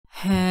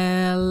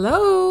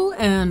Hello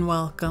and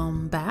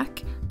welcome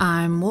back.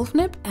 I'm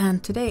Wolfnip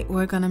and today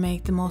we're gonna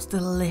make the most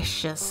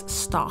delicious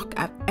stock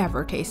I've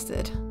ever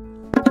tasted.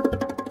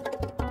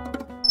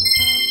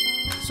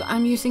 So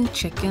I'm using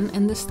chicken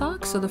in the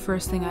stock, so the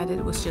first thing I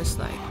did was just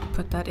like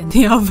put that in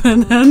the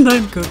oven and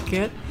then cook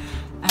it.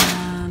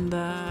 And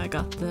I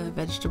got the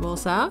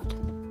vegetables out.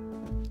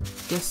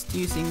 Just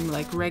using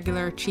like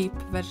regular cheap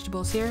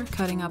vegetables here,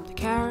 cutting up the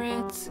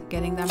carrots,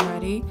 getting them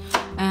ready.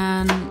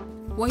 And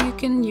what you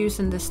can use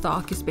in this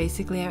stock is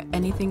basically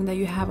anything that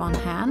you have on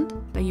hand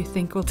that you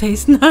think will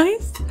taste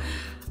nice.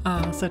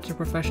 Such a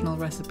professional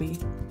recipe.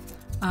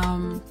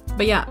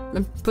 But yeah,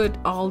 put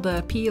all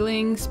the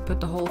peelings,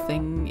 put the whole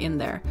thing in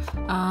there.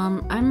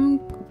 I'm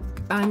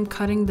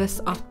cutting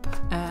this up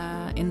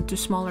into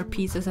smaller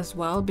pieces as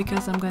well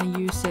because I'm gonna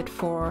use it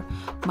for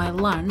my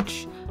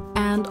lunch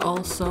and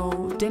also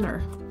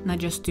dinner. And I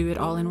just do it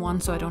all in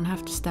one so I don't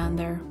have to stand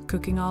there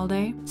cooking all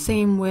day.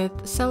 Same with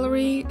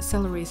celery.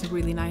 Celery is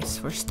really nice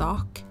for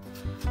stock.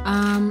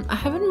 I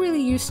haven't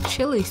really used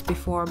chilies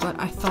before, but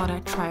I thought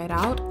I'd try it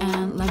out,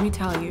 and let me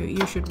tell you,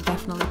 you should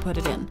definitely put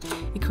it in.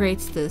 It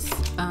creates this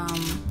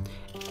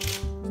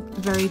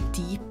very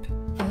deep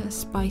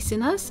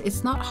spiciness.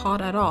 It's not hot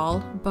at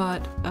all,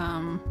 but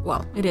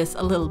well, it is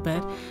a little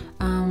bit,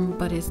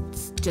 but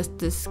it's just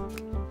this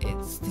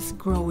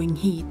growing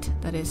heat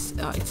that is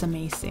it's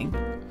amazing.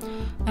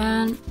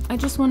 And I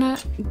just want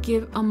to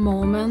give a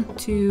moment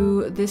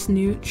to this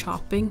new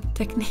chopping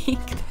technique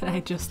that I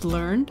just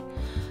learned.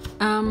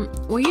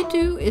 What you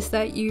do is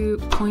that you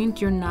point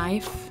your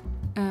knife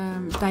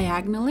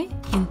diagonally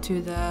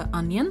into the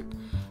onion,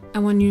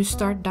 and when you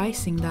start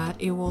dicing that,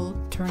 it will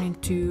turn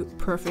into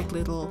perfect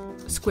little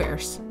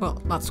squares.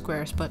 Well, not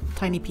squares, but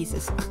tiny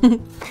pieces.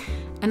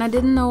 And I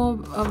didn't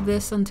know of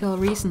this until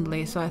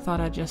recently, so I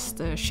thought I'd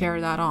just share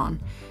that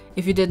on.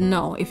 If you didn't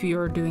know, if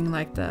you're doing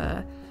like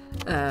the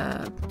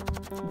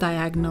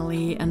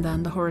diagonally and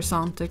then the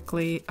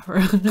horizontally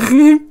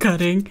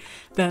cutting,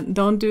 then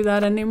don't do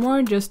that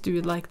anymore. Just do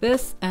it like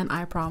this, and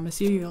I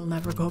promise you'll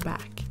never go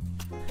back.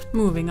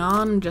 Moving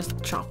on,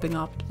 just chopping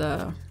up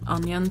the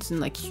onions in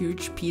like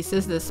huge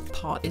pieces. This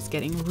pot is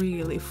getting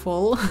really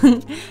full.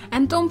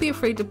 And don't be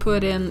afraid to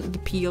put in the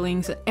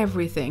peelings,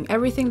 everything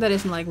that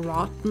isn't like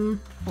rotten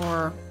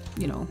or,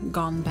 you know,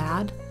 gone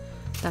bad.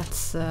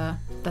 That's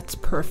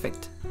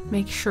perfect.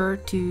 Make sure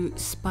to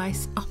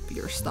spice up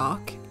your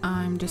stock.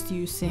 I'm just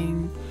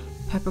using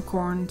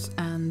peppercorns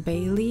and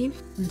bay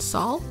leaf and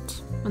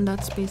salt, and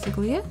that's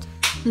basically it.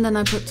 And then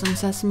I put some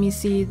sesame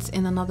seeds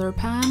in another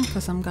pan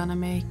because I'm gonna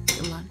make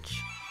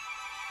lunch.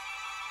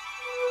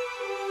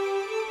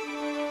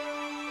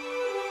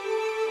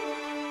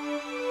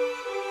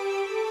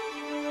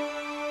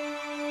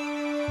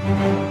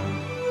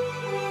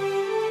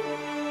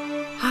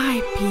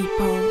 Hi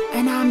people,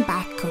 and I'm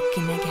back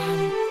cooking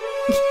again.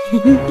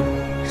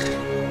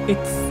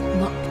 It's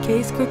not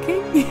case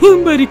cooking,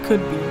 but it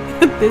could be.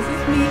 This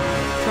is me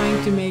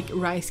trying to make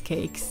rice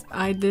cakes.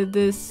 I did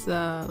this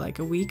like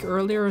a week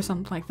earlier or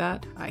something like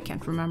that. I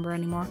can't remember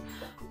anymore.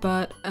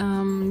 But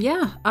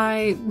yeah,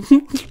 I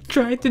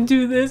tried to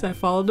do this. I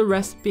followed the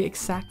recipe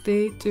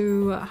exactly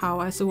to how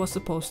I was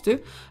supposed to.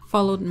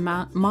 Followed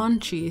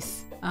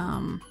Monchi's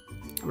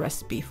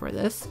recipe for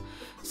this.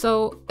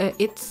 So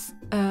it's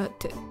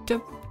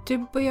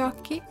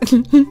takoyaki.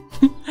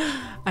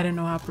 I don't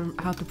know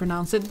how to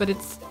pronounce it, but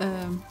it's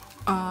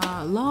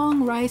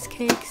long rice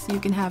cakes you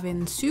can have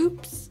in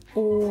soups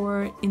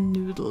or in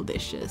noodle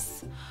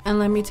dishes. And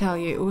let me tell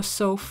you, it was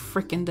so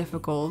freaking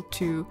difficult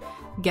to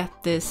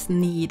get this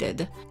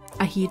kneaded.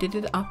 I heated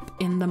it up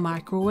in the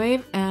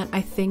microwave, and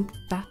I think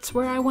that's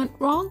where I went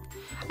wrong.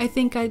 I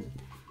think I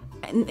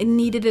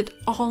kneaded it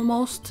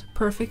almost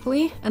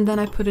perfectly, and then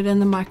I put it in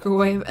the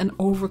microwave and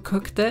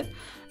overcooked it.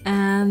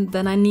 And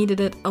then I kneaded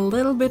it a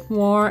little bit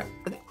more.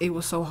 It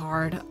was so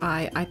hard.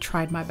 I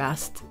tried my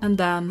best. And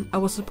then I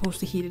was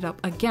supposed to heat it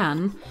up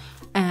again.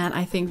 And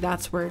I think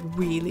that's where it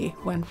really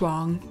went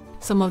wrong.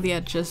 Some of the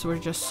edges were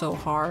just so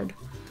hard.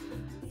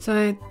 So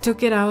I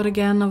took it out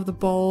again of the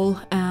bowl,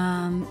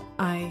 and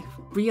I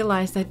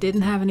realized I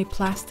didn't have any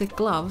plastic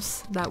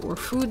gloves that were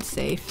food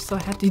safe. So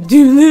I had to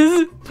do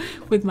this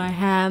with my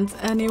hands,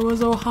 and it was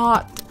so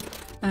hot.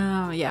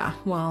 Yeah,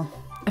 well,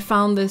 I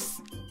found this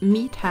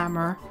meat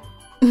hammer.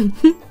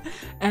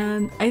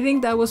 And I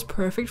think that was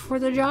perfect for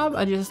the job.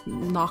 I just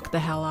knocked the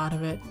hell out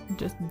of it.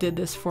 Just did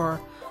this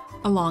for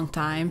a long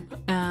time,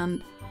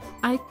 and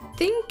I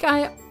think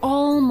I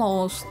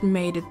almost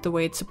made it the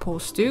way it's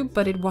supposed to,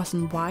 but it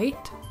wasn't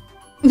white.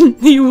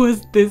 It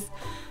was this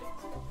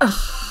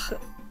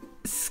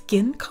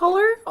skin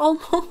color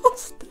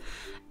almost.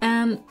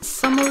 And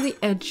some of the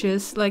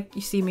edges, like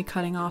you see me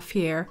cutting off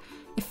here,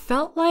 it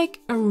felt like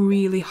a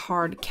really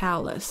hard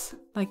callus,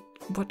 like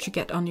what you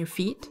get on your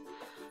feet.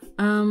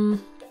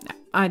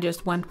 I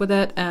just went with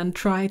it and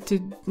tried to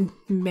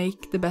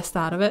make the best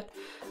out of it.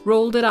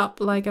 Rolled it up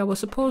like I was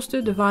supposed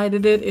to,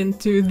 divided it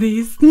into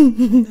these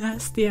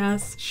nasty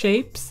ass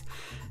shapes,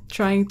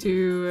 trying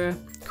to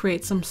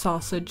create some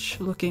sausage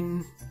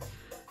looking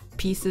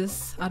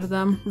pieces out of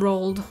them,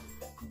 rolled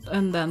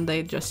and then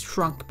they just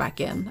shrunk back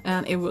in,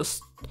 and it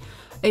was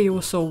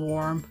so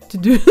warm to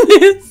do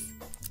this.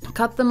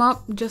 Cut them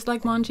up just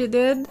like Manji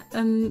did,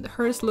 and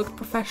hers looked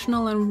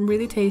professional and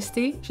really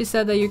tasty. She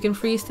said that you can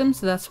freeze them,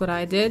 so that's what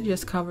I did,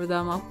 just cover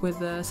them up with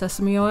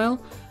sesame oil.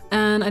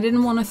 And I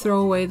didn't want to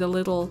throw away the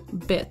little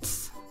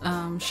bits.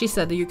 She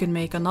said that you can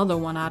make another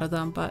one out of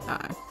them, but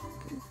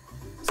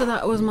So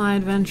that was my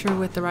adventure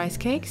with the rice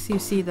cakes. You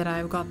see that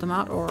I've got them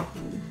out, or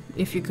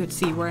if you could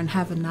see, we're in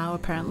heaven now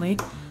apparently.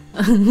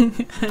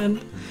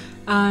 And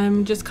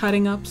I'm just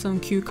cutting up some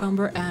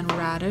cucumber and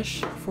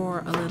radish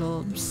for a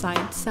little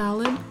side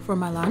salad for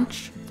my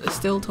lunch.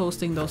 Still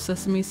toasting those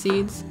sesame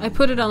seeds. I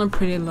put it on a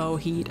pretty low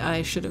heat.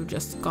 I should have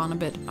just gone a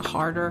bit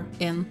harder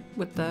in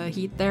with the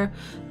heat there,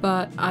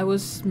 but I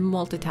was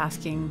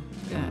multitasking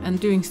and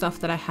doing stuff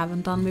that I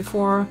haven't done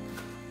before.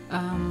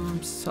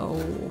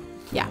 So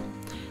yeah,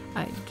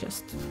 I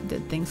just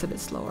did things a bit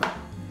slower.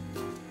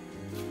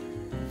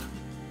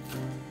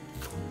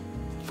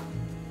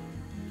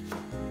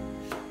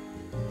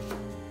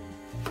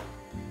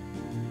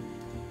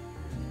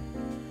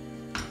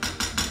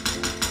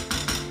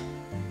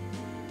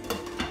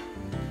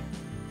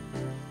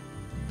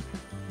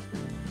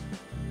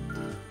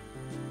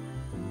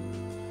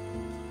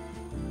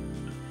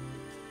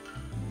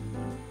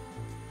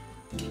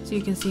 So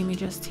you can see me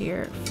just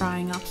here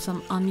frying up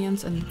some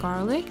onions and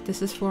garlic.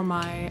 This is for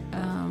my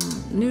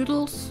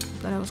noodles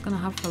that I was gonna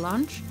have for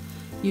lunch.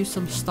 Use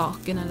some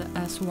stock in it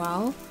as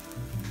well.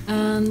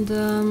 And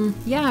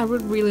yeah, I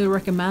would really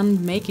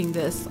recommend making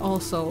this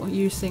also,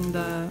 using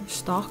the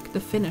stock, the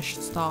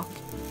finished stock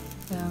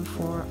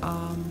for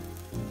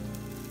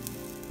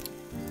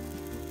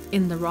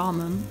in the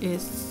ramen.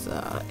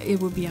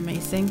 It would be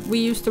amazing. We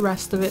used the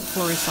rest of it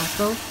for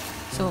risotto,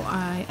 so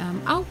I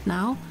am out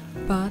now.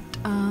 But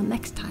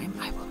next time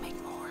I will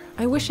make more.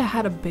 I wish I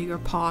had a bigger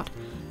pot.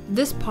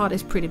 This pot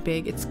is pretty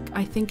big.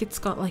 I think it's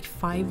got like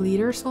 5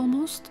 liters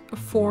almost,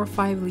 4 or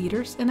 5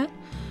 liters in it,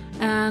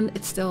 and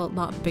it's still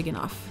not big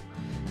enough.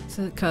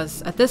 So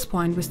because at this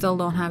point we still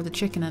don't have the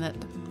chicken in it.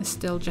 It's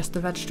still just the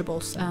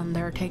vegetables, and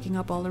they're taking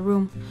up all the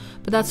room.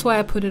 But that's why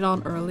I put it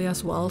on early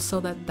as well,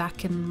 so that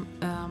can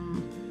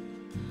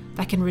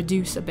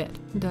reduce a bit.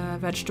 The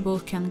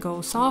vegetables can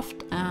go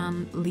soft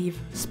and leave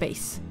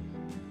space.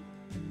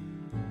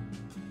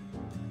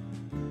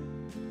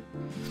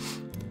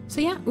 So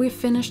yeah, we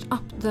finished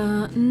up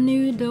the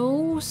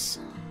noodles.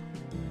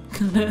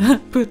 Gonna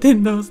put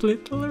in those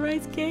little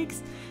rice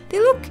cakes.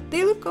 They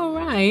look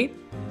alright.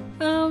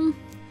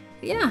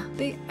 Yeah,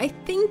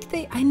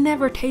 I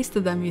never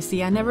tasted them, you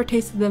see. I never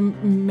tasted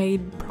them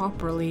made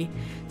properly.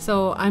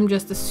 So I'm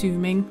just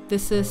assuming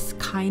this is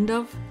kind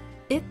of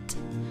it,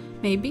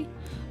 maybe.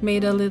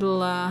 Made a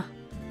little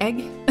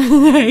egg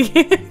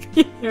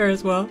here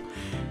as well.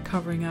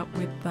 Covering up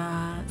with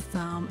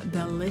some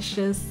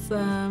delicious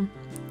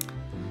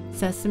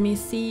sesame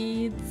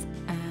seeds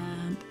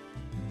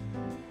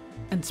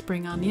and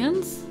spring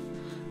onions.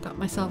 Got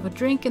myself a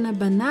drink and a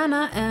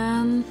banana,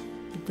 and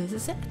this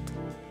is it.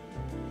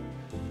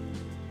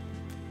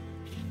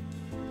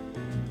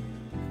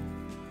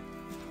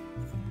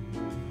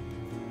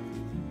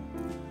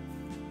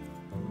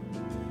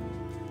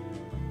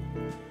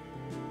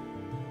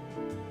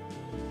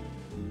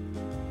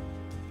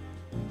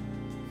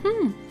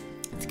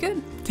 It's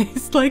good.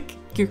 Tastes like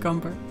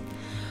cucumber.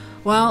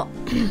 Well,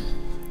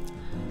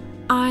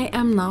 I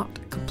am not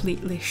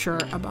completely sure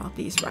about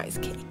these rice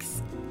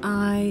cakes.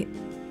 I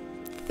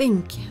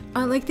think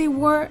like they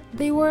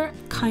were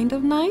kind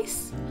of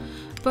nice,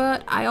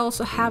 but I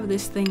also have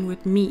this thing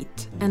with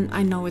meat, and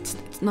I know it's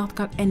not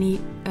got any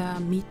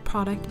meat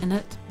product in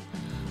it,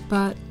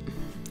 but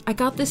I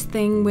got this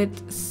thing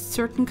with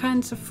certain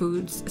kinds of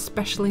foods,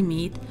 especially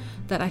meat,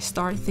 that I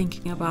start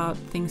thinking about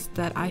things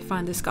that I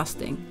find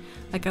disgusting.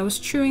 Like I was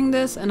chewing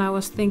this and I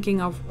was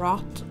thinking of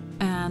rot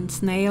and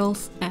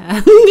snails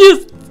and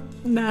just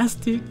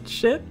nasty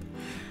shit,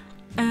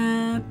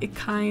 and it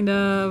kind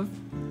of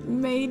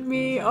made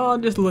me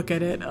just look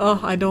at it.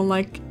 I don't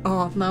like,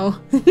 no.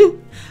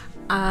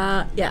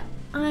 Yeah,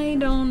 I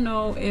don't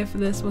know if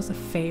this was a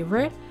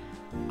favorite.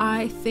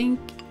 I think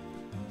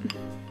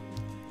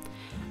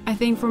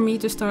for me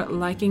to start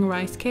liking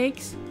rice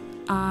cakes,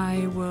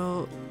 I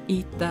will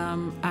eat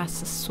them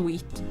as a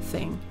sweet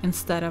thing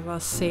instead of a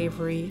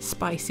savory,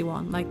 spicy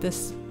one like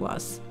this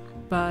was.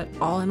 But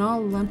all in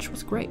all, lunch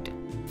was great.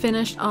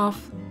 Finished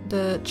off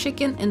the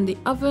chicken in the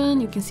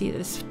oven. You can see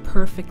it's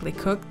perfectly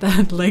cooked.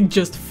 That leg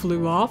just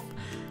flew off.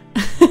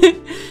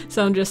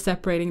 So I'm just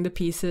separating the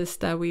pieces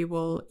that we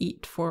will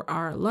eat for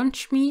our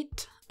lunch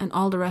meat, and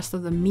all the rest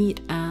of the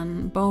meat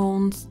and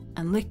bones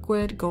and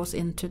liquid goes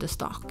into the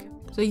stock.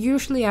 So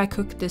usually I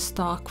cook this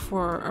stock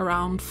for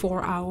around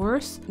 4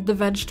 hours. The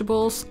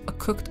vegetables are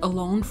cooked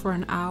alone for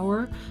an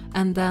hour,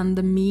 and then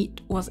the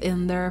meat was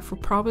in there for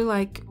probably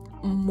like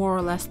more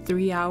or less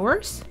 3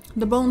 hours.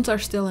 The bones are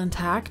still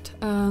intact.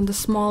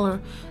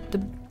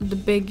 The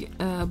big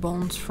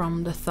bones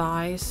from the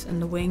thighs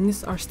and the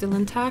wings are still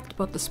intact,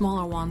 but the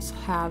smaller ones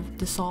have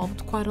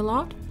dissolved quite a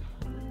lot.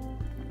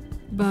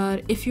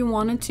 But if you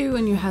wanted to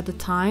and you had the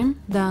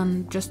time,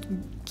 then just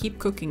keep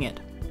cooking it.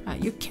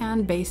 You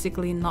can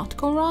basically not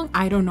go wrong.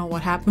 I don't know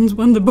what happens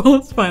when the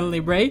bones finally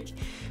break,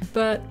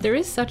 but there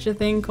is such a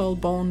thing called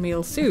bone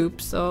meal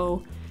soup,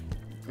 so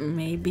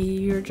maybe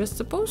you're just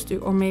supposed to,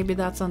 or maybe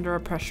that's under a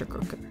pressure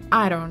cooker.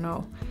 I don't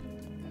know.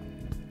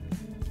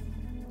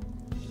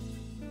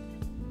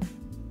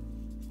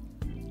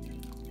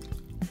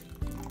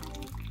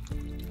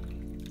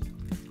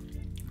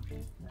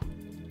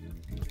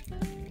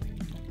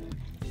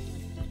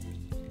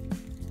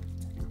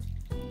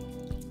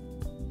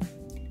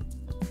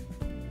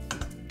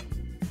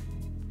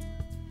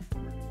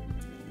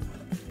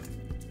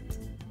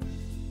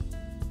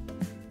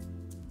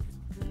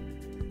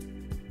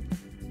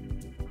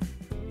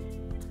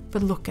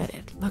 But look at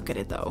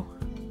it though.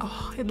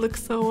 Oh, it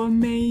looks so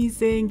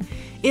amazing.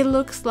 It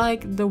looks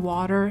like the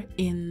water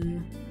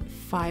in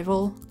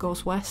Fievel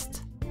Goes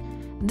West.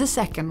 The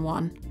second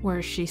one,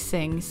 where she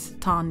sings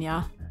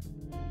Tanya.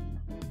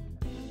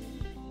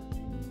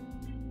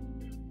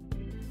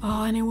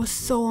 Oh, and it was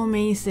so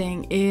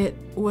amazing. It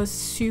was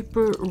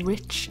super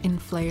rich in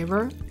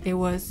flavor. It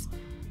was,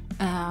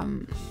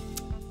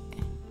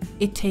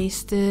 it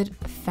tasted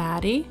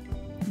fatty,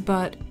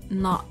 but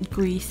not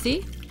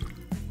greasy.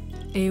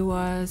 It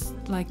was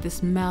like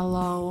this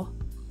mellow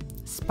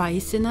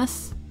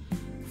spiciness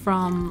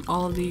from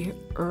all of the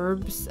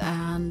herbs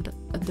and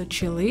the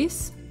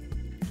chilies,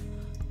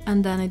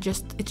 and then it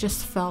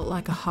just felt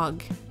like a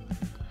hug.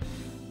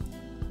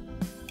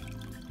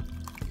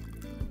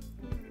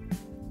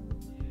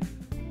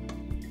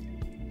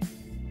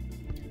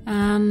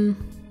 And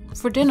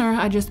for dinner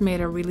I just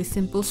made a really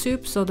simple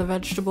soup, so the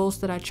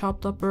vegetables that I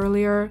chopped up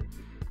earlier,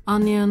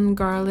 onion,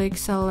 garlic,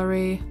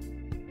 celery,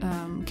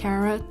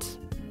 carrot,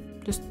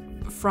 just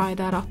fry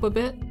that up a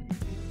bit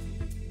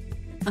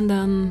and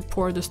then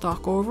pour the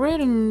stock over it,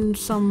 and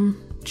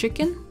some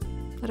chicken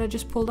that I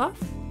just pulled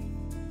off,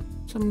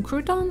 some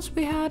croutons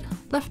we had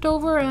left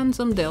over, and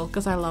some dill,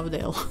 because I love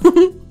dill.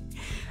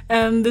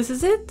 And this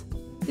is it.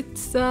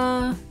 It's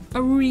a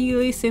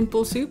really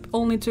simple soup,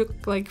 only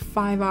took like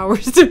 5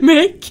 hours to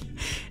make.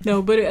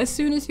 No, but as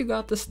soon as you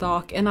got the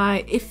stock, and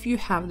if you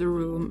have the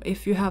room,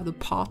 if you have the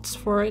pots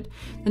for it,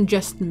 then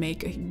just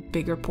make a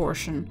bigger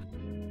portion.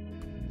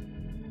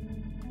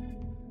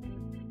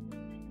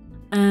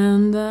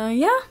 And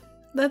yeah,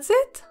 that's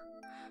it.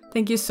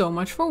 Thank you so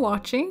much for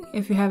watching.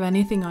 If you have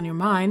anything on your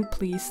mind,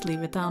 please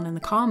leave it down in the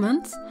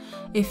comments.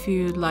 If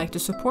you'd like to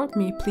support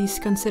me, please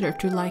consider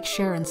to like,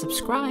 share, and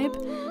subscribe.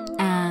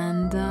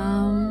 And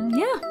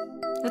yeah,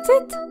 that's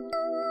it.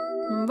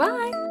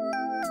 Bye!